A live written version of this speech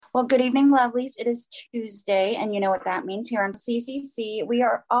Well, good evening, lovelies. It is Tuesday, and you know what that means here on CCC. We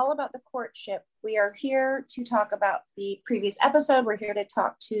are all about the courtship. We are here to talk about the previous episode. We're here to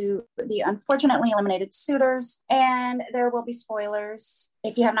talk to the unfortunately eliminated suitors, and there will be spoilers.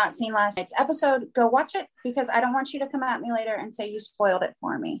 If you have not seen last night's episode, go watch it because I don't want you to come at me later and say you spoiled it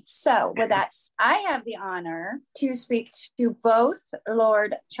for me. So with that, I have the honor to speak to both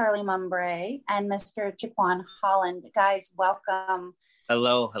Lord Charlie Mumbray and Mr. Jaquan Holland. Guys, welcome.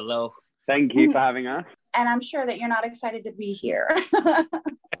 Hello. Thank you for having us. And I'm sure that you're not excited to be here.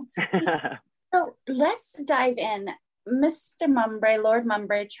 So let's dive in. Mr. Mumbray, Lord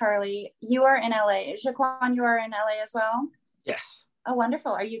Mumbray, Charlie, you are in LA. Jaquan, you are in LA as well? Yes. Oh,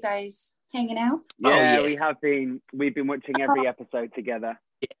 wonderful. Are you guys hanging out? Yeah, we have been. We've been watching every episode together.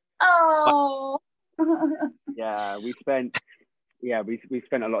 Oh. Yeah, we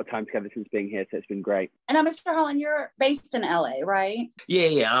spent a lot of time together since being here, so it's been great. And now, Mr. Holland, you're based in LA, right?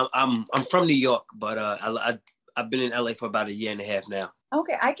 Yeah. I'm from New York, but I've been in LA for about a year and a half now.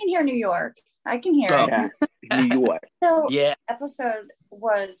 Okay, I can hear New York. I can hear it. Yeah, New York. So yeah, episode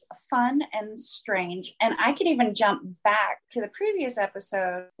was fun and strange, and I could even jump back to the previous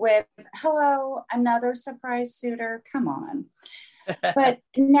episode with "Hello, another surprise suitor." Come on, but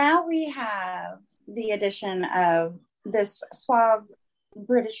now we have the addition of this suave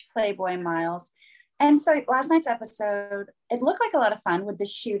British playboy Miles. And so last night's episode, it looked like a lot of fun with the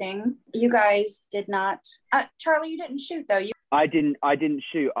shooting. You guys did not. Charlie, you didn't shoot though. I didn't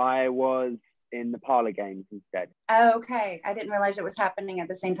shoot. I was in the parlor games instead. Okay, I didn't realize it was happening at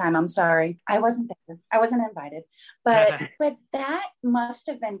the same time. I'm sorry. I wasn't there. I wasn't invited. But that must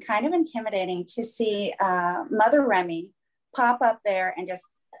have been kind of intimidating to see Mother Remy pop up there and just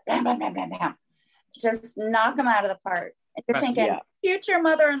bam, bam, bam, bam, bam. Just knock them out of the park. And you're thinking, future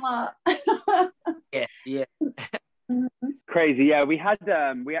mother-in-law. yeah. Crazy. Yeah, we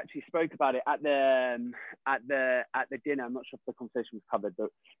actually spoke about it at the dinner. I'm not sure if the conversation was covered, but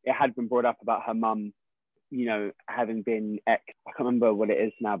it had been brought up about her mum, having been I can't remember what it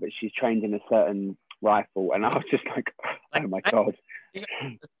is now, but she's trained in a certain rifle, and I was just like, oh my God.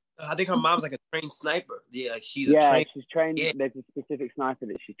 I think her mom's like a trained sniper. Yeah, she's trained. Yeah. There's a specific sniper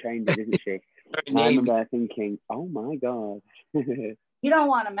that she's trained in, isn't she? I remember thinking, oh my God. You don't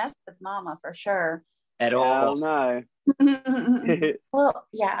want to mess with mama for sure. At all. No. Well,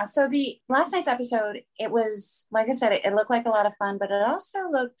 yeah. So the last night's episode, it was, like I said, it looked like a lot of fun, but it also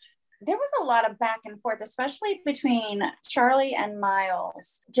there was a lot of back and forth, especially between Charlie and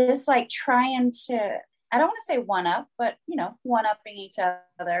Miles, just like trying to, I don't want to say one up, but one-upping each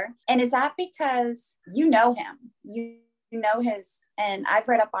other. And is that because you know him? You know and I've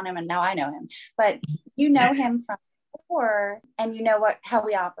read up on him and now I know him, but you know him from before and you know how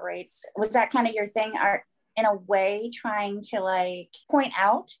he operates. Was that kind of your thing? Or in a way trying to like point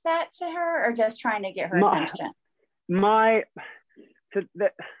out that to her or just trying to get her attention?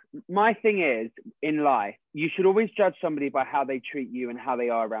 My thing is, in life, you should always judge somebody by how they treat you and how they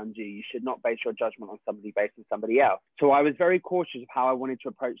are around you. You should not base your judgment on somebody based on somebody else. So I was very cautious of how I wanted to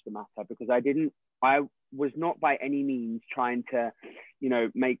approach the matter because I was not by any means trying to,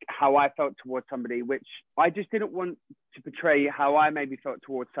 make how I felt towards somebody, which I just didn't want to portray how I maybe felt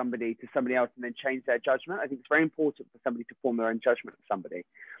towards somebody to somebody else and then change their judgment. I think it's very important for somebody to form their own judgment of somebody.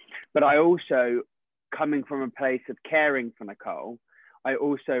 But I also, coming from a place of caring for Nicole, I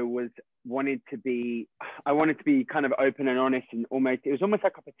also wanted to be kind of open and honest and it was almost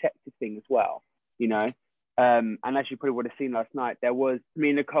like a protective thing as well, and as you probably would have seen last night, me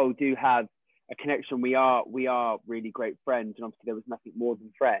and Nicole do have a connection. We are really great friends, and obviously there was nothing more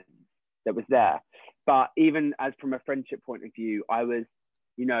than friends that was there. But even as from a friendship point of view, I was,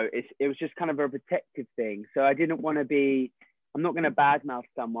 it was just kind of a protective thing. So I didn't want to I'm not going to badmouth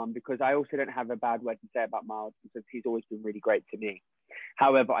someone because I also don't have a bad word to say about Miles because he's always been really great to me.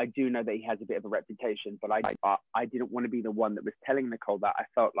 However, I do know that he has a bit of a reputation, but I didn't want to be the one that was telling Nicole that. I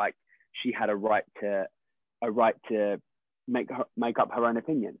felt like she had a right to make up her own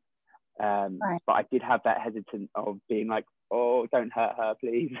opinion. Right. But I did have that hesitant of being like, oh, don't hurt her,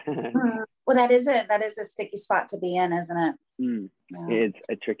 please. Well, that is a sticky spot to be in, isn't it? Yeah. It is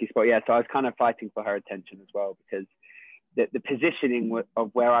a tricky spot. Yeah. So I was kind of fighting for her attention as well because the positioning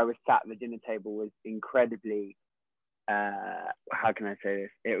of where I was sat at the dinner table was incredibly, how can I say this?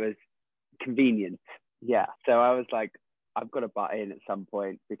 It was convenient. Yeah. So I was like, I've got to butt in at some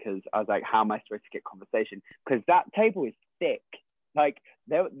point because I was like, how am I supposed to get conversation? Because that table is thick. Like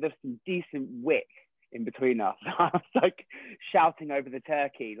there's some decent width in between us. I was like shouting over the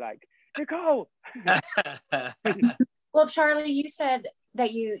turkey, like, Nicole. Well, Charlie, you said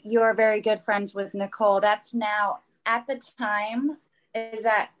that you're very good friends with Nicole. That's now, at the time, is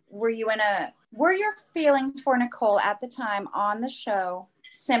that were your feelings for Nicole at the time on the show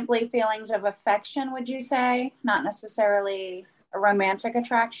simply feelings of affection, would you say? Not necessarily a romantic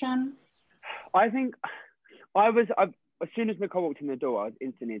attraction? I think as soon as Nicole walked in the door, I was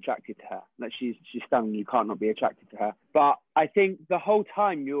instantly attracted to her. Like she's stunning. You can't not be attracted to her. But I think the whole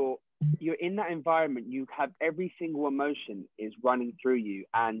time you're in that environment, you have every single emotion is running through you,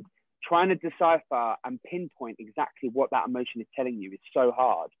 and trying to decipher and pinpoint exactly what that emotion is telling you is so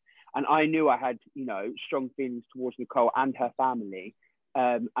hard. And I knew I had, strong feelings towards Nicole and her family.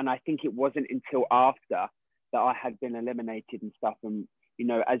 And I think it wasn't until after that I had been eliminated and stuff. And,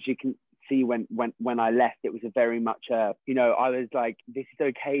 as you can see, when I left, it was a very much, I was like, this is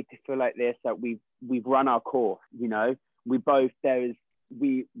okay to feel like this, that we've run our course, we're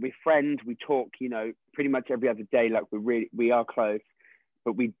friends, we talk, pretty much every other day, like we are close,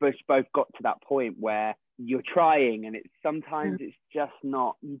 but we both got to that point where you're trying, and sometimes it's just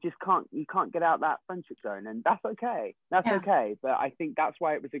not, you can't get out that friendship zone, and that's okay. Okay. But I think that's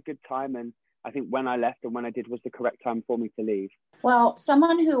why it was a good time. And I think when I left and when I did was the correct time for me to leave. Well,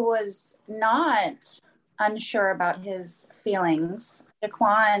 someone who was not unsure about his feelings,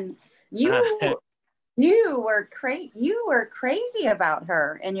 Daquan, you were crazy about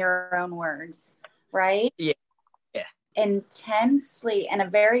her, in your own words, right? Yeah. Intensely, in a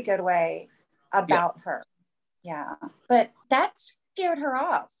very good way, about her. Yeah. But that scared her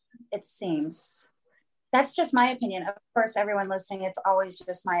off, it seems. That's just my opinion. Of course, everyone listening, it's always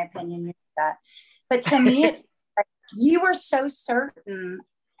just my opinion. You know that. But to me, it's like you were so certain,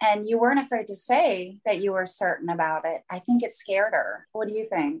 and you weren't afraid to say that you were certain about it. I think it scared her. What do you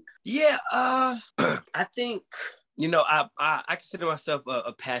think? Yeah, I think, I consider myself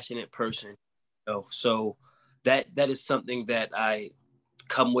a passionate person. So that is something that I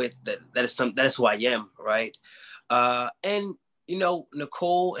come with. That is who I am, right? And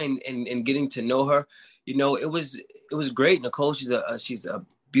Nicole and getting to know her, it was great. Nicole, she's a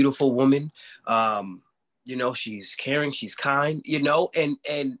beautiful woman. She's caring, she's kind,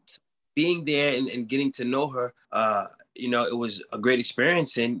 and being there and getting to know her, it was a great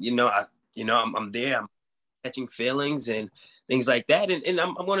experience. And I'm there, I'm catching feelings and things like that, and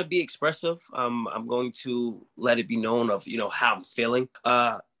I'm going to be expressive. I'm going to let it be known of how I'm feeling.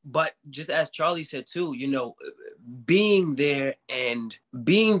 But just as Charlie said too, being there and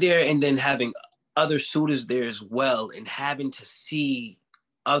then having other suitors there as well, and having to see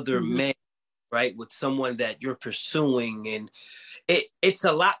other men, right, with someone that you're pursuing, and it's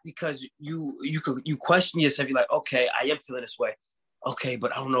a lot, because you question yourself. You're like, okay, I am feeling this way, okay,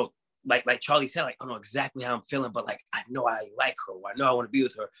 but I don't know. Like Charlie said, like, I don't know exactly how I'm feeling, but like, I know I like her, or I know I want to be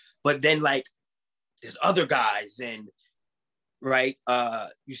with her. But then, like, there's other guys, and right,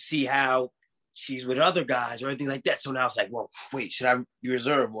 you see how she's with other guys or anything like that. So now it's like, well, wait, should I be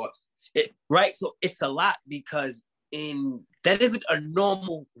reserved, or right? So it's a lot, because that isn't a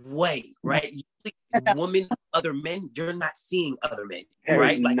normal way, right? Usually, women, other men, you're not seeing other men,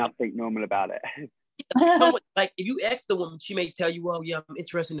 right? There's nothing normal about it. Like, if you ask the woman, she may tell you, well, yeah, I'm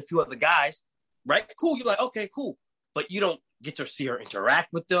interested in a few other guys, right? Cool. You're like, okay, cool. But you don't get to see her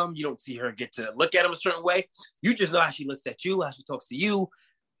interact with them. You don't see her get to look at them a certain way. You just know how she looks at you, how she talks to you,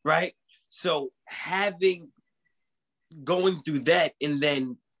 right? So going through that, and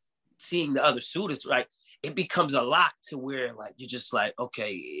then seeing the other suitors, right, it becomes a lot, to where, like, you're just like,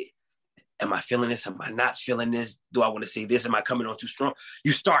 okay, am I feeling this? Am I not feeling this? Do I want to say this? Am I coming on too strong?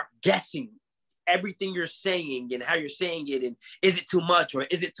 You start guessing everything you're saying and how you're saying it, and is it too much, or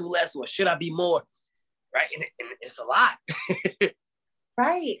is it too less, or should I be more, right? And it's a lot.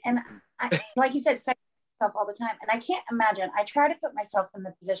 Right. And like you said, second myself all the time, and I can't imagine. I try to put myself in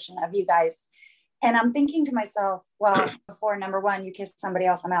the position of you guys, and I'm thinking to myself, well, before number one, you kiss somebody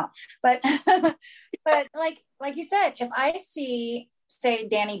else, I'm out. But but like you said, if I see, say,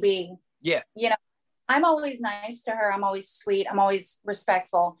 Danny B, I'm always nice to her, I'm always sweet, I'm always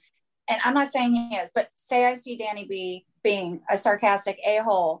respectful. And I'm not saying he is, but say I see Danny B being a sarcastic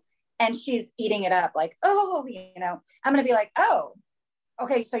a-hole, and she's eating it up, like, oh, I'm going to be like, oh,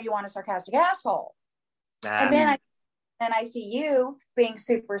 okay, so you want a sarcastic asshole. And then I see you being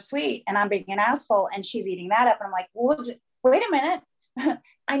super sweet, and I'm being an asshole, and she's eating that up. And I'm like, well, wait a minute.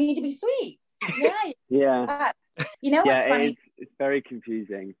 I need to be sweet. Yeah. What's funny? It's very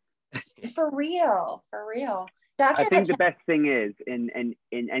confusing. For real. I think the best thing is in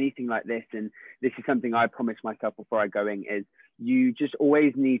anything like this, and this is something I promised myself before I go in, is you just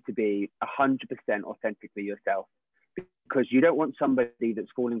always need to be 100% authentically yourself, because you don't want somebody that's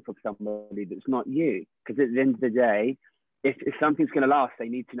falling for somebody that's not you. Because at the end of the day, if something's going to last, they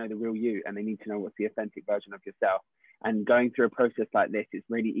need to know the real you, and they need to know what's the authentic version of yourself. And going through a process like this, it's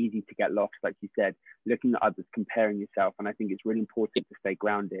really easy to get lost, like you said, looking at others, comparing yourself. And I think it's really important to stay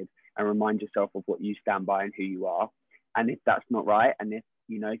grounded and remind yourself of what you stand by and who you are. And if that's not right, and if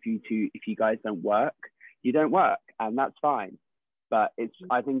you guys don't work, you don't work, and that's fine. But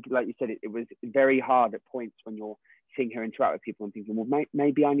I think, like you said, it was very hard at points when you're seeing her interact with people and thinking, well,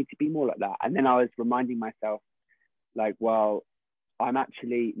 maybe I need to be more like that. And then I was reminding myself, like, well, I'm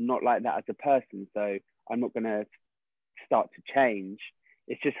actually not like that as a person, so I'm not going to start to change.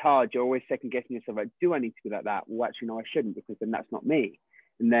 It's just hard. You're always second guessing yourself, like, do I need to be like that? Well, actually, no, I shouldn't, because then that's not me.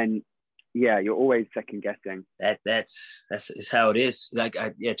 And then, yeah, you're always second guessing. That's how it is. Like,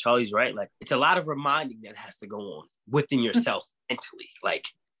 Charlie's right. Like, it's a lot of reminding that has to go on within yourself mentally. Like,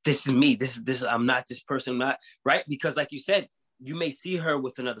 this is me. This I'm not this person. I'm not right, because like you said, you may see her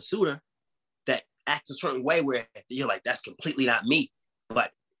with another suitor that acts a certain way where you're like, that's completely not me,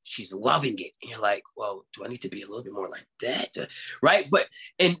 but she's loving it, and you're like, well, do I need to be a little bit more like that, right?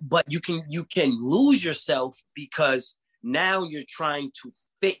 But you can lose yourself, because now you're trying to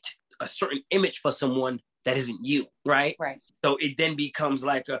fit a certain image for someone that isn't you, right? Right. So it then becomes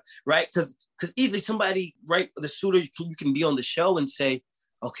like right, because easily somebody, right, the suitor, you can be on the show and say,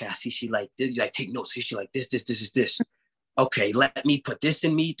 okay, I see she like this, like take notes, see she like this is this. Okay, let me put this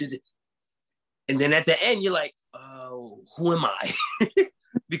in me. And then at the end, you're like, oh, who am I?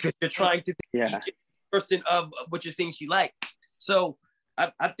 Because you're trying to teach a person of what you're saying she like. So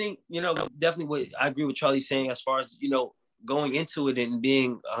I think, definitely I agree with Charlie saying, as far as, going into it and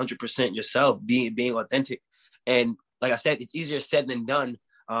being 100% yourself, being authentic. And like I said, it's easier said than done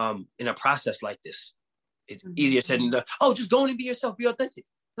in a process like this. It's easier said than done. Oh, just go in and be yourself, be authentic.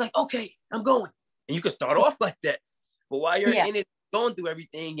 Like, okay, I'm going. And you can start off like that. But while you're in it, going through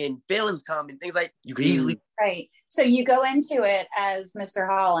everything and feelings come and things like, you can easily. Right. So you go into it as Mr.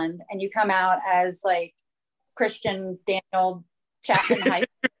 Holland and you come out as like Christian Daniel Chapman Hype.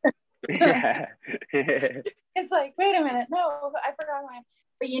 It's like, wait a minute. No, I forgot who I am.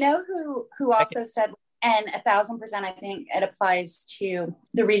 But you know who also said, and 1,000%, I think it applies to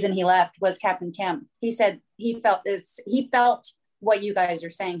the reason he left, was Captain Kim. He said he felt what you guys are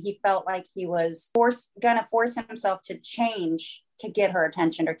saying. He felt like he was gonna force himself to change to get her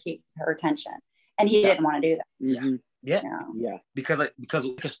attention or keep her attention. And he didn't want to do that. Mm-hmm. Yeah. Because it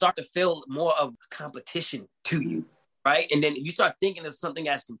can start to feel more of competition to you, right? And then if you start thinking of something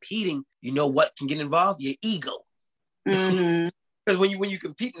as competing, you know what can get involved? Your ego. Mm-hmm. Because when you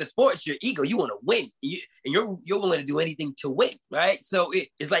compete in the sports, your ego, you want to win, and you're willing to do anything to win, right? So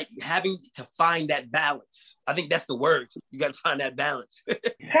it's like having to find that balance. I think that's the word. You got to find that balance. You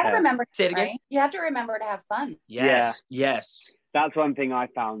got to remember. Say it again. Right? You have to remember to have fun. Yes. That's one thing I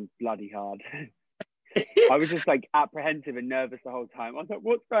found bloody hard. I was just like apprehensive and nervous the whole time. I was like,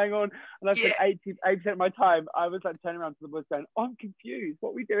 what's going on? And I spent 80% of my time, I was like turning around to the boys going, oh, I'm confused. What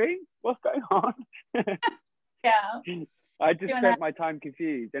are we doing? What's going on? Yeah. I just spent my time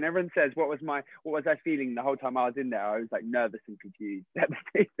confused. And everyone says, what was I feeling the whole time I was in there? I was like nervous and confused. That's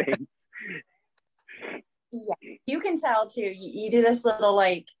the thing. Yeah, you can tell too. You do this little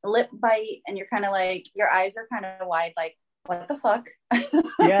like lip bite and you're kind of like, your eyes are kind of wide, like, what the fuck?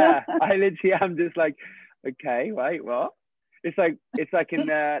 Yeah, I literally am just like, okay, wait, what? It's like in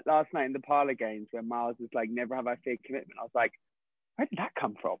last night in the parlor games where Miles was like, never have I feared commitment. I was like, where did that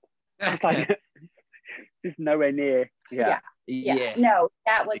come from? It's like, just nowhere near. Yeah. No,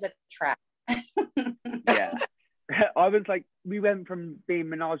 that was a trap. Yeah. I was like, we went from being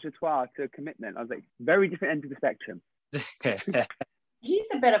menage a trois to commitment. I was like, very different end of the spectrum.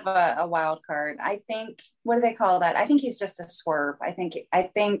 He's a bit of a wild card. I think, what do they call that? I think he's just a swerve. I think I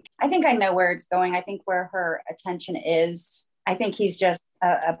know where it's going. I think where her attention is, I think he's just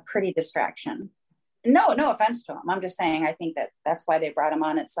a pretty distraction. No offense to him. I'm just saying, I think that's why they brought him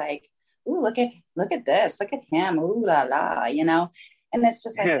on. It's like, ooh, look at this. Look at him. Ooh la la, and it's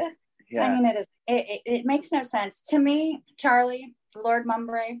just like, I mean, it makes no sense to me. Charlie, Lord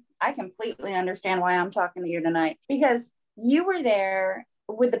Mumbrae, I completely understand why I'm talking to you tonight, because you were there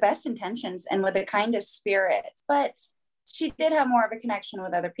with the best intentions and with the kindest spirit, but she did have more of a connection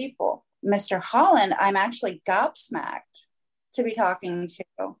with other people. Mr. Holland, I'm actually gobsmacked to be talking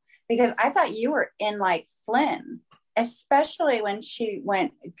to, because I thought you were in like Flynn, especially when she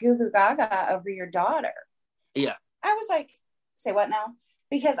went goo goo gaga over your daughter. Yeah. I was like, say what now?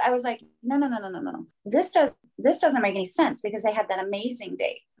 Because I was like, no. This doesn't make any sense, because they had that amazing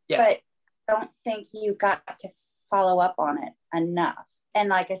date. Yeah. But I don't think you got to follow up on it enough. And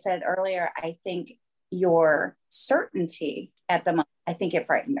like I said earlier, I think your certainty at the moment, I think it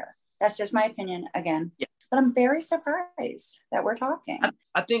frightened her. That's just my opinion again. Yeah. but I'm very surprised that we're talking.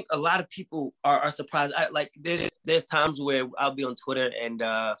 I think a lot of people are surprised. There's times where I'll be on Twitter and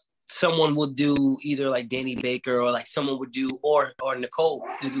someone will do either like Danny Baker or like someone would do or Nicole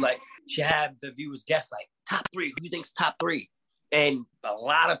to do like she have the viewers guess like top 3. Who do you think's top 3? And a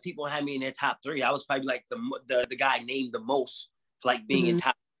lot of people had me in their top 3. I was probably like the guy named the most for like being in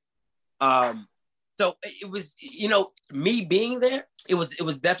top. So it was, me being there, it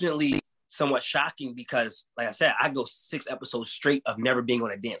was definitely somewhat shocking because, like I said, I go 6 episodes straight of never being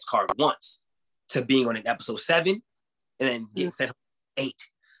on a dance card once to being on an episode 7 and then getting sent home 8,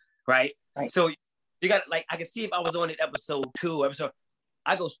 right? So you got like I can see if I was on an episode 2,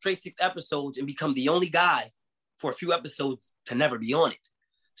 I go straight 6 episodes and become the only guy for a few episodes to never be on it.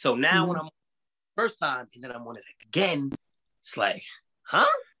 So now when I'm on the first time and then I'm on it again, it's like, huh?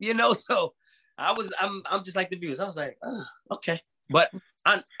 So I'm just like the viewers. I was like, oh, okay. But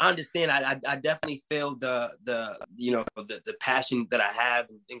I understand. I definitely feel the passion that I have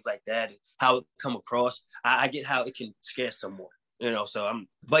and things like that and how it come across. I get how it can scare someone, so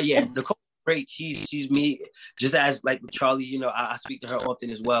but yeah, Nicole great. She's me just as like with Charlie, I speak to her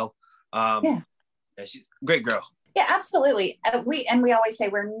often as well. She's a great girl. Yeah, absolutely. We always say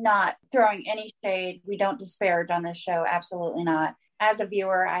we're not throwing any shade. We don't disparage on this show. Absolutely not. As a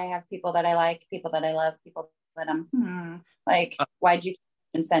viewer, I have people that I like, people that I love, people that I'm like, why'd you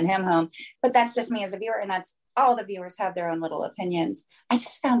send him home? But that's just me as a viewer, and that's all the viewers have their own little opinions. I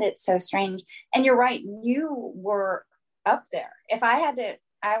just found it so strange. And you're right, you were up there. If I had to,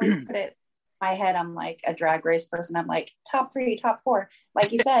 I always put it in my head, I'm like a drag race person. I'm like top 3, top 4.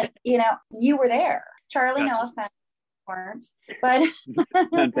 Like you said, you were there. Charlie, gotcha. No offense, weren't, but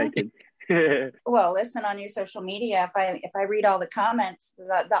well, listen, on your social media, if I read all the comments,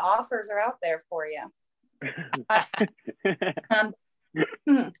 the offers are out there for you.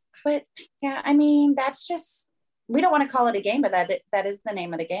 But yeah, I mean, that's just, we don't want to call it a game, but that is the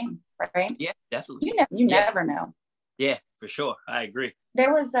name of the game, right? Yeah, definitely. You never know. Yeah, for sure. I agree.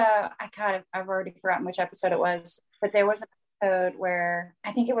 There was I've already forgotten which episode it was, but there was an episode where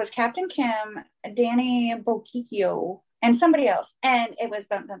I think it was Captain Kim, Danny Bokikio, and somebody else, and it was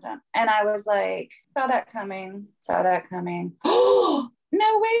dun, dun, dun. And I was like, saw that coming. Oh,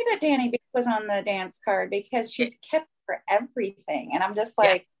 no way that Danny B was on the dance card because she's kept for everything. And I'm just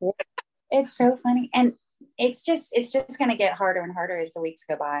like, it's so funny. And it's just going to get harder and harder as the weeks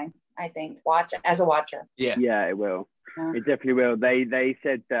go by, I think, as a watcher. Yeah, it will. It definitely will. They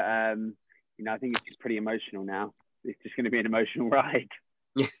said that, I think it's just pretty emotional now. It's just going to be an emotional ride.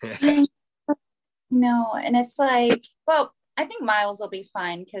 No, and it's like, well, I think Miles will be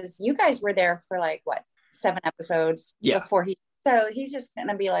fine because you guys were there for like, what, 7 episodes before so he's just going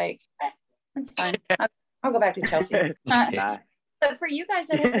to be like, that's fine. I'll go back to Chelsea. But for you guys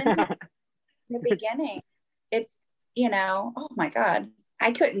that have been in the beginning, it's, oh my God,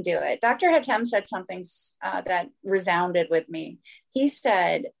 I couldn't do it. Dr. Hatem said something that resounded with me. He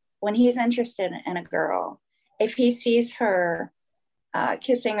said, when he's interested in a girl, if he sees her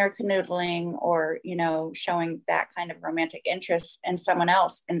kissing or canoodling or, showing that kind of romantic interest in someone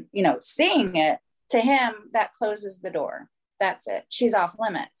else and, seeing it, to him, that closes the door. That's it. She's off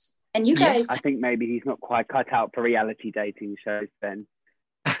limits. And you guys... I think maybe he's not quite cut out for reality dating shows then.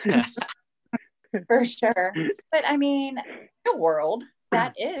 For sure. But I mean, the world,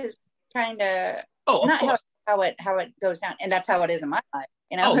 that is kind of not how it goes down. And that's how it is in my life.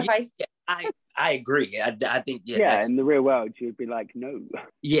 I agree. I think, in the real world, you'd be like, no.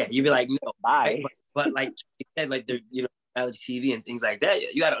 Yeah, you'd be like, no. Bye. But like you said, like, reality TV and things like that,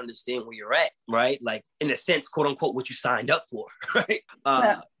 you got to understand where you're at, right? Like, in a sense, quote unquote, what you signed up for, right?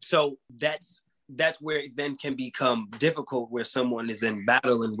 So that's where it then can become difficult, where someone is then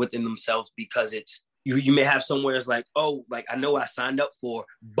battling within themselves because it's you may have somewhere it's like, oh, like I know I signed up for,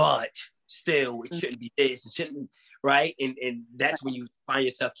 but still it shouldn't be this, it shouldn't, right? And that's when you find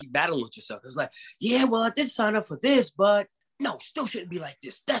yourself keep battling with yourself. It's like, yeah, well, I did sign up for this, but no, still shouldn't be like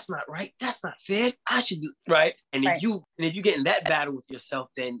this. That's not right. That's not fair. I should do right. And if you get in that battle with yourself,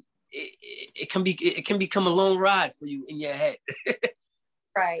 then it can become a long ride for you in your head.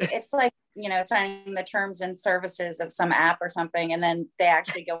 Right. It's like, signing the terms and services of some app or something, and then they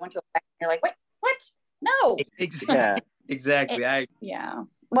actually go into it and you're like, wait, what? No. Exactly.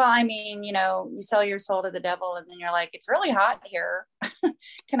 Well, I mean, you sell your soul to the devil and then you're like, it's really hot here.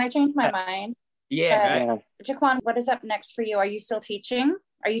 Can I change my mind? Yeah. Right. Jaquan, what is up next for you? Are you still teaching?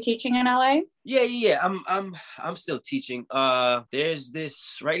 Are you teaching in LA? Yeah. I'm still teaching. There's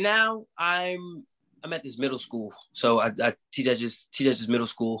this right now. I'm at this middle school, so I teach at this middle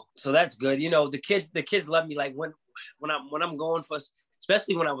school. So that's good. The kids love me. Like when I'm going for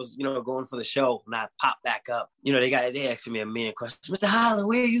especially when I was, going for the show and I popped back up. They asking me a million questions. Mr. Holler,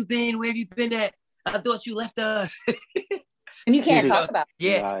 where you been? Where have you been at? I thought you left us. And you can't talk about it.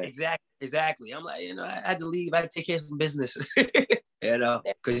 Yeah, right. Exactly. I'm like, I had to leave. I had to take care of some business.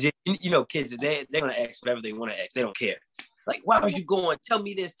 Because kids, they're gonna ask whatever they want to ask. They don't care. Like, why was you going? Tell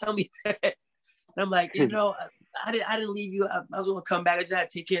me this. Tell me that. And I'm like, I didn't leave you. I was gonna come back. I just had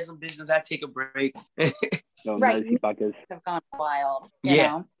to take care of some business. I take a break. Right. Buggers have gone wild. You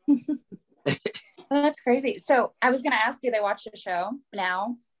know? Well, that's crazy. So I was gonna ask, do they watch the show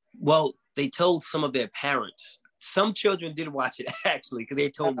now? Well, they told some of their parents. Some children did watch it actually, because they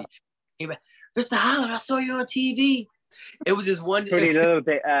told me, Mr. Holler, I saw you on TV. It was just one. Pretty little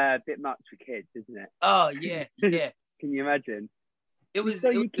bit much for kids, isn't it? Oh yeah. Can you imagine? It was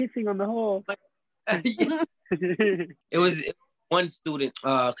kissing on the hall. It was one student,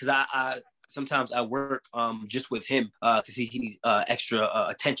 because I sometimes I work just with him because he needs extra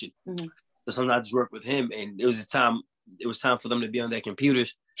attention. Mm-hmm. So sometimes I just work with him, and it was time for them to be on their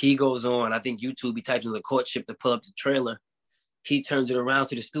computers. He goes on, I think YouTube, he types in the Courtship to pull up the trailer. He turns it around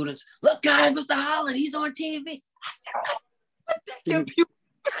to the students. Look, guys, Mr. Holland, he's on TV. I said, what the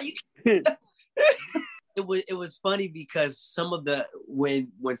computer? It was funny because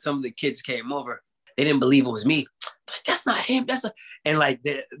when some of the kids came over, they didn't believe it was me. Like, that's not him. And like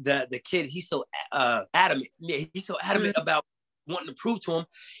the kid, he's so adamant. Yeah, he's so adamant about wanting to prove to him.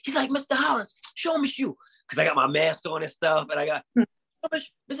 He's like, Mr. Hollins, show him it's you. Because I got my mask on and stuff, and I got,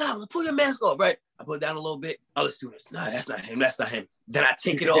 Mr. Hollins, pull your mask off, right? I put it down a little bit. Other students, no, that's not him. That's not him. Then I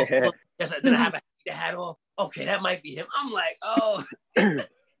take it off. Then I have the hat off. Okay, that might be him. I'm like, oh. That's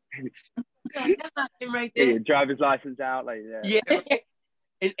not him right there. Yeah, driver's license out, like that. Yeah.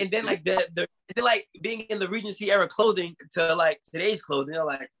 And then like they're like being in the Regency era clothing to like today's clothing. They're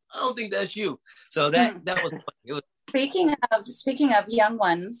like, I don't think that's you. So that was funny. It was. Speaking of young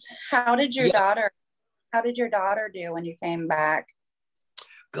ones, how did your daughter do when you came back?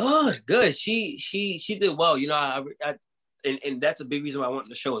 Good. She did well. And that's a big reason why I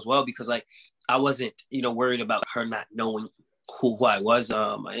wanted the show as well, because like I wasn't, worried about her not knowing who I was.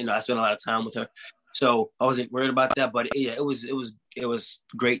 I spent a lot of time with her, so I wasn't worried about that. But yeah, it was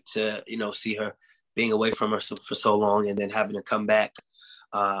great to see her being away from her for so long and then having to come back.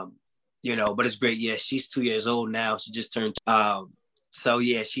 But it's great. Yeah, she's 2 years old now. She just turned. So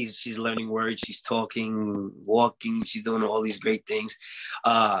yeah, she's learning words. She's talking, walking. She's doing all these great things.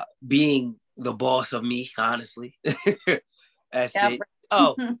 Being the boss of me, honestly. That's it.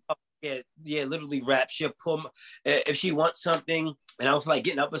 Oh, yeah. Literally rap. She'll pull if she wants something, and I was like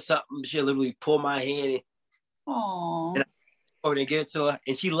getting up or something. She'll literally pull my hand and give it to her.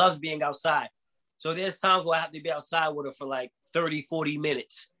 And she loves being outside. So there's times where I have to be outside with her for like 30, 40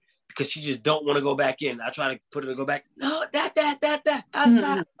 minutes. Because she just don't want to go back in. I try to put her to go back. No, that.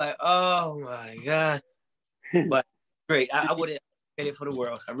 Outside. Like, oh my God. But great. I wouldn't get it for the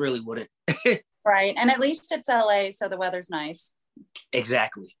world. I really wouldn't. Right. And at least it's LA, so the weather's nice.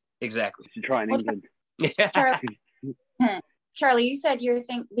 Exactly. You try in England. Charlie, you said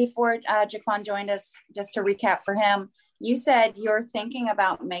before Jaquan joined us, just to recap for him, you said you're thinking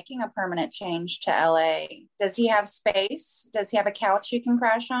about making a permanent change to LA. Does he have space? Does he have a couch you can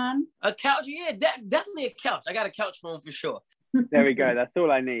crash on? A couch? Yeah, definitely a couch. I got a couch for him for sure. There we go. That's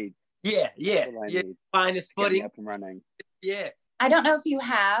all I need. Yeah. Find his footing. Up and running. Yeah. I don't know if you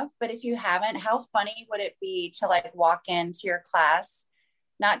have, but if you haven't, how funny would it be to like walk into your class,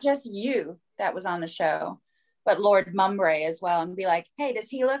 not just you that was on the show, but Lord Mumbrey as well, and be like, hey, does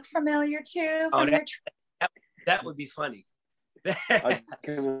he look familiar too? That would be funny. Hey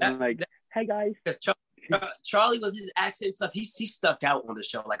guys. Charlie with his accent and stuff, he stuck out on the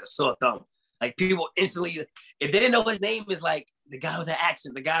show like a sore thumb. Like people instantly, if they didn't know his name, is like the guy with the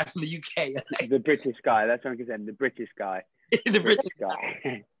accent, the guy from the UK. Like, the British guy. That's what I'm saying. The British guy. The British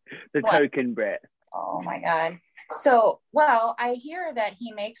guy. The token Brit. Oh my God. So, well, I hear that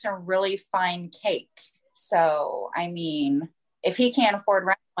he makes a really fine cake. So, I mean, if he can't afford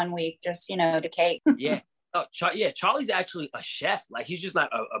rent 1 week, just, the cake. Yeah. Oh, Charlie's actually a chef. Like, he's just not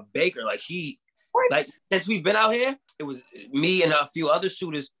a baker. Like, since we've been out here, it was me and a few other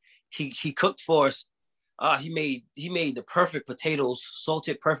shooters. He cooked for us. He made the perfect potatoes,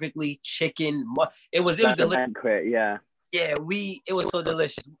 salted perfectly, chicken. It was delicious. Banquet, yeah. Yeah, it was so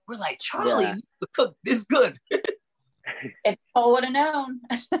delicious. We're like, Charlie, you could cook this good. If Paul would have known.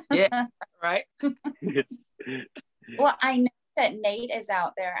 Yeah, right. Well, I know that Nate is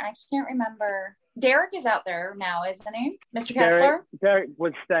out there, and I can't remember. Derek is out there now, isn't he? Mr. Kessler? Derek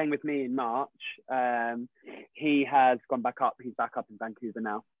was staying with me in March. He has gone back up. He's back up in Vancouver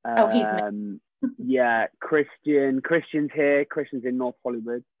now. Yeah, Christian's here. Christian's in North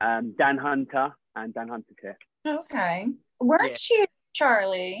Hollywood. Dan Hunter's here. Okay. Weren't you,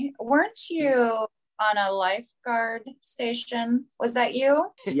 Charlie? Weren't you on a lifeguard station? Was that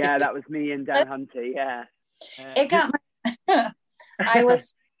you? Yeah, that was me and Dan Hunter. Yeah. It got my.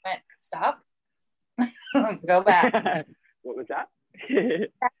 Stop. Go back. What was that?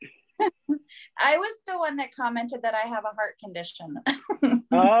 I was the one that commented that I have a heart condition.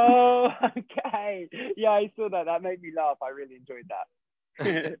 Oh, okay. Yeah, I saw that. That made me laugh. I really enjoyed that.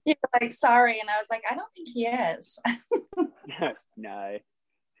 You're like, sorry. And I was like, I don't think he is. No.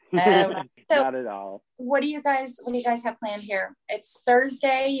 So not at all. What do you guys have planned here? It's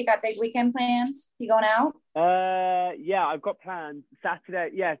Thursday. You got big weekend plans? You going out? Yeah, I've got plans. Saturday,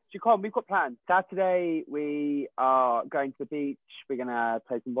 yeah, Jacob, we've got plans. Saturday, we are going to the beach. We're gonna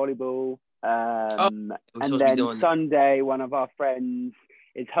play some volleyball. And then Sunday, one of our friends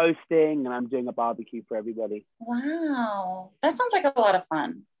is hosting, and I'm doing a barbecue for everybody. Wow, that sounds like a lot of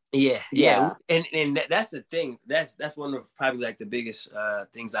fun. Yeah. And that's the thing. That's one of probably like the biggest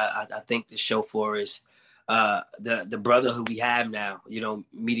things I think this show for is the brotherhood we have now, you know,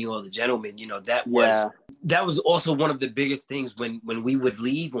 meeting all the gentlemen, you know, that was also one of the biggest things when we would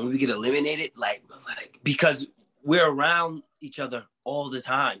leave, when we would get eliminated, like because we're around each other all the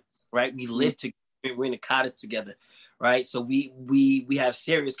time, right? We live together, we're in a cottage together, right? So we have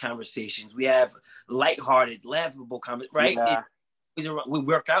serious conversations, we have lighthearted, laughable conversations, right? Yeah. We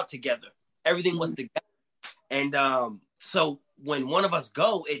work out together. Everything was together. And so when one of us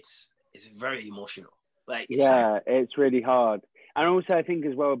go, it's very emotional. Like it's really hard. And also I think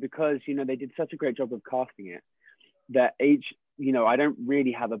as well, because, you know, they did such a great job of casting it, that each, you know, I don't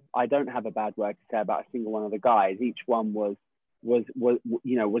have a bad word to say about a single one of the guys. Each one was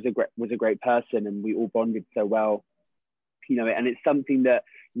a great person, and we all bonded so well, you know, and it's something that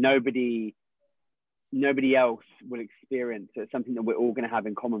nobody else will experience. It's something that we're all going to have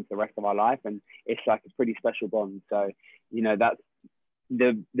in common for the rest of our life, and it's like a pretty special bond. So, you know, that's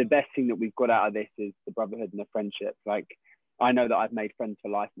the best thing that we've got out of this is the brotherhood and the friendship. Like, I know that I've made friends for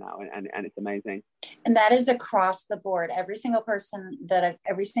life now, and it's amazing. And that is across the board. Every single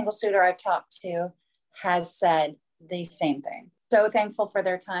suitor I've talked to has said the same thing. So thankful for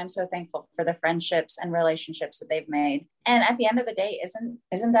their time, so thankful for the friendships and relationships that they've made. And at the end of the day,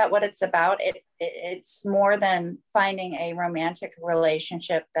 isn't that what it's about? It's more than finding a romantic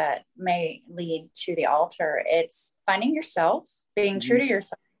relationship that may lead to the altar. It's finding yourself, being true to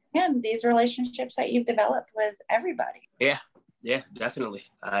yourself, and these relationships that you've developed with everybody. Yeah, definitely.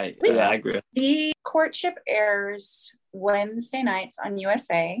 I agree. The Courtship airs Wednesday nights on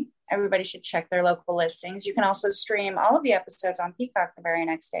USA. Everybody should check their local listings. You can also stream all of the episodes on Peacock the very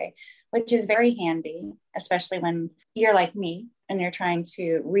next day, which is very handy, especially when you're like me and you're trying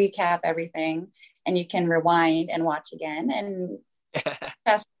to recap everything, and you can rewind and watch again and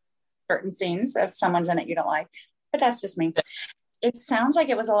pass certain scenes if someone's in it you don't like. But that's just me. It sounds like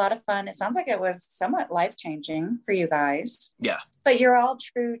it was a lot of fun. It sounds like it was somewhat life-changing for you guys. Yeah. But you're all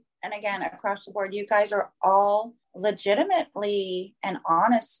true. And again, across the board, you guys are all legitimately and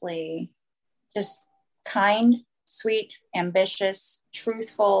honestly just kind, sweet, ambitious,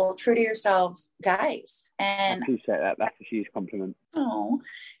 truthful, true to yourselves guys. And I appreciate that. That's a huge compliment. Oh,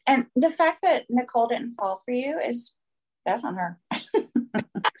 and the fact that Nicole didn't fall for you that's on her.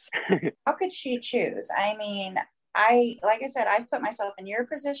 How could she choose? I mean, like I said, I've put myself in your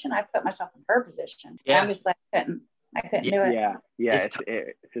position. I've put myself in her position. Yeah. I'm just like, I couldn't do it. Yeah.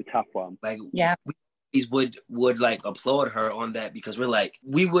 It's a tough one. Like, we would like applaud her on that, because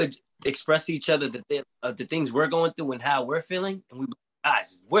we would express to each other the things we're going through and how we're feeling. And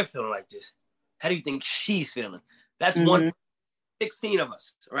guys, we're feeling like this. How do you think she's feeling? That's 16 of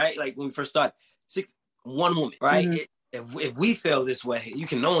us, right? Like when we first started, one woman, right? If we feel this way, you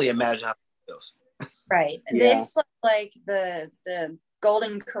can only imagine how it feels. Right. Yeah. It's like the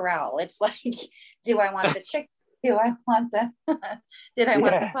Golden Corral. It's like, do I want the chicken? Do I want did I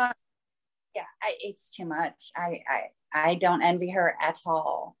want the pot? Yeah, it's too much. I don't envy her at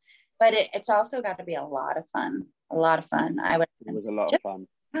all. But it's also got to be a lot of fun. It was a lot of fun.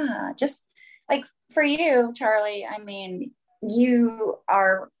 Just like for you, Charlie, I mean, you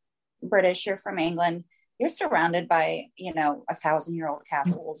are British, you're from England. You're surrounded by, 1,000-year-old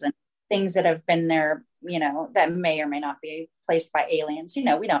castles and things that have been there, that may or may not be placed by aliens. We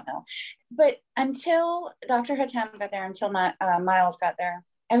don't know. But until Dr. Hatem got there, until Miles got there,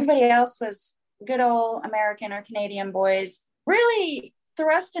 everybody else was good old American or Canadian boys. really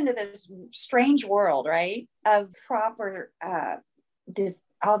thrust into this strange world, right? Of proper,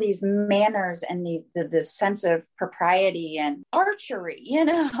 all these manners and this sense of propriety and archery,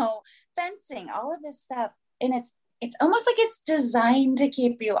 fencing, all of this stuff. And it's almost like it's designed to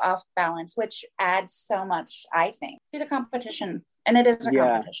keep you off balance, which adds so much, I think, to the competition. And it is a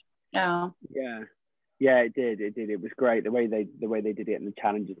competition. No. Yeah, it did. It was great the way they did it and the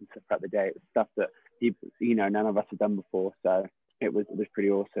challenges and stuff throughout the day. It was stuff that people, none of us have done before. So it was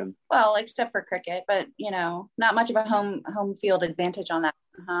pretty awesome. Well, except for cricket, but not much of a home field advantage on that,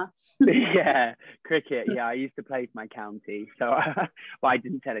 huh? Yeah, cricket. Yeah, I used to play for my county, so well, I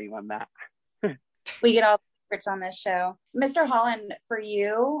didn't tell anyone that. We get all the secrets on this show. Mr. Holland, for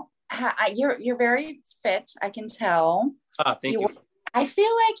you, you're very fit. I can tell. Thank you. I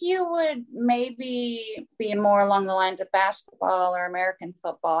feel like you would maybe be more along the lines of basketball or American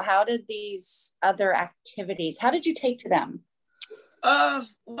football. How did these other activities? How did you take to them? Well,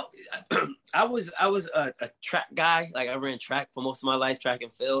 I was a track guy. Like I ran track for most of my life, track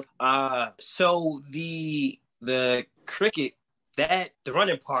and field. So the cricket, the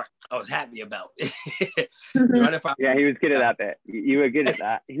running part, I was happy about. The running part, yeah, he was good at that bit. You were good at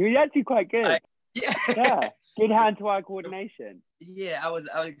that. He was actually quite good. Yeah. Good hand-to-eye coordination. Yeah, I was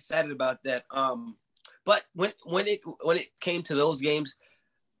excited about that. But when it came to those games,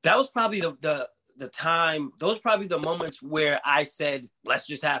 that was probably the time. Those were probably the moments where I said, "Let's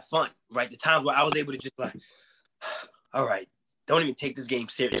just have fun." Right, the time where I was able to just like, "All right, don't even take this game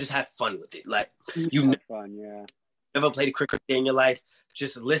serious. Just have fun with it." Like never played a cricket day in your life.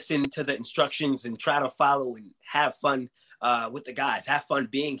 Just listen to the instructions and try to follow and have fun with the guys. Have fun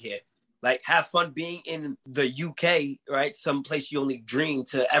being here. Like, have fun being in the UK, right? Some place you only dream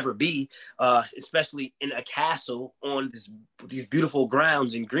to ever be, especially in a castle on these beautiful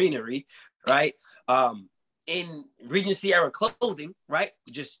grounds and greenery, right? In Regency era clothing, right?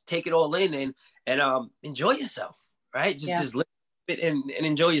 Just take it all in and enjoy yourself, right? Just live it and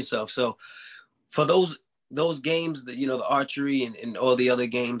enjoy yourself. So for those games, the archery and all the other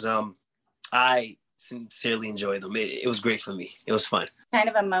games, I sincerely enjoy them. It was great for me. It was fun. Kind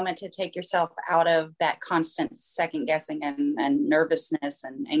of a moment to take yourself out of that constant second guessing and nervousness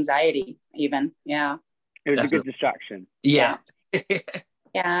and anxiety even. Yeah. It was a good distraction. Yeah.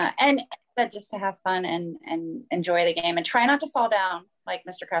 Yeah. And just to have fun and enjoy the game and try not to fall down like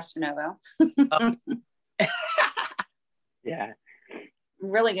Mr. Castronovo. Yeah.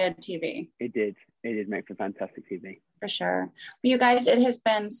 Really good TV. It did make for fantastic TV. For sure. You guys, it has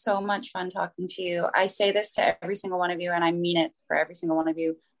been so much fun talking to you. I say this to every single one of you, and I mean it for every single one of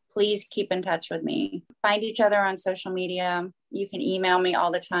you. Please keep in touch with me. Find each other on social media. You can email me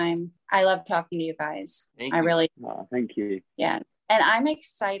all the time. I love talking to you guys. Thank you. Really. Oh, thank you. Yeah. And I'm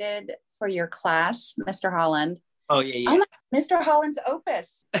excited for your class, Mr. Holland. Oh, yeah. Oh, Mr. Holland's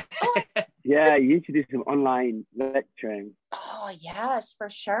Opus. Oh. Yeah, you should do some online lecturing. Oh, yes,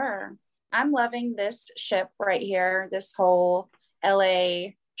 for sure. I'm loving this ship right here, this whole LA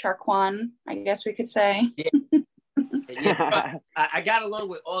Charquan, I guess we could say. Yeah. I got along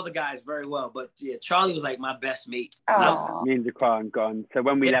with all the guys very well, but yeah, Charlie was like my best mate. Me and Jaquan gone. So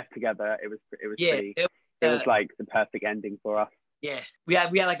when we left together, it was it was like the perfect ending for us. Yeah, we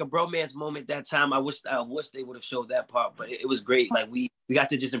had like a bromance moment that time. I wish they would have showed that part, but it was great. Like we got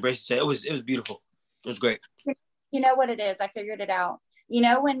to just embrace each other. It was beautiful. It was great. You know what it is? I figured it out.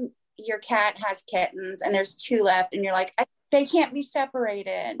 When your cat has kittens and there's two left and you're like, they can't be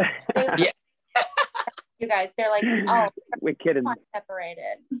separated. Yeah. You guys, they're like, oh, we're kidding.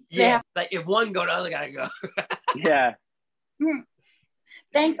 Separated. Yeah, like if one go, the other gotta go. Yeah.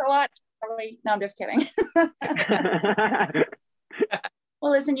 Thanks a lot, Charlie. No, I'm just kidding.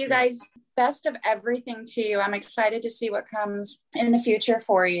 Well, listen, you guys, best of everything to you. I'm excited to see what comes in the future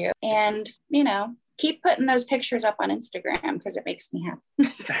for you. And, keep putting those pictures up on Instagram because it makes me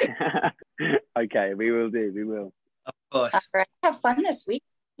happy. Okay, we will do. We will. Of course. All right. Have fun this week.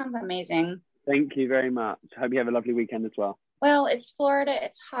 Sounds amazing. Thank you very much. Hope you have a lovely weekend as well. Well, it's Florida.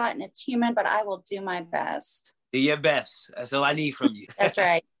 It's hot and it's humid, but I will do my best. Do your best. That's all I need from you. That's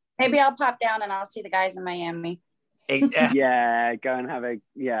right. Maybe I'll pop down and I'll see the guys in Miami. Yeah, go and have a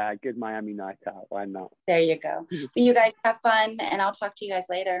good Miami night out. Why not? There you go. But you guys have fun and I'll talk to you guys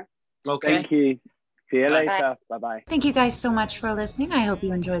later. Okay. Thank you. See you Bye. later. Bye-bye. Thank you guys so much for listening. I hope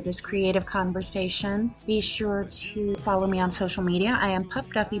you enjoyed this creative conversation. Be sure to follow me on social media. I am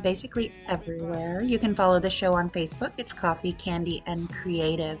Pup Duffy basically everywhere. You can follow the show on Facebook. It's Coffee, Candy, and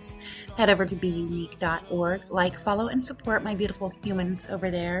Creatives. Head over to beunique.org. Like, follow, and support my beautiful humans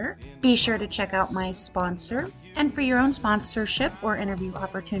over there. Be sure to check out my sponsor. And for your own sponsorship or interview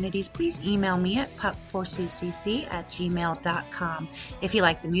opportunities, please email me at pup4ccc@gmail.com. If you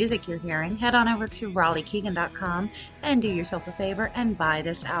like the music you're hearing, head on over to raleighkeegan.com and do yourself a favor and buy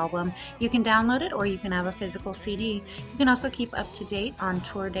this album. You can download it or you can have a physical CD. You can also keep up to date on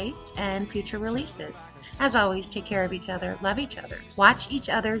tour dates and future releases. As always, take care of each other, love each other, watch each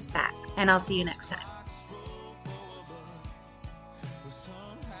other's back, and I'll see you next time.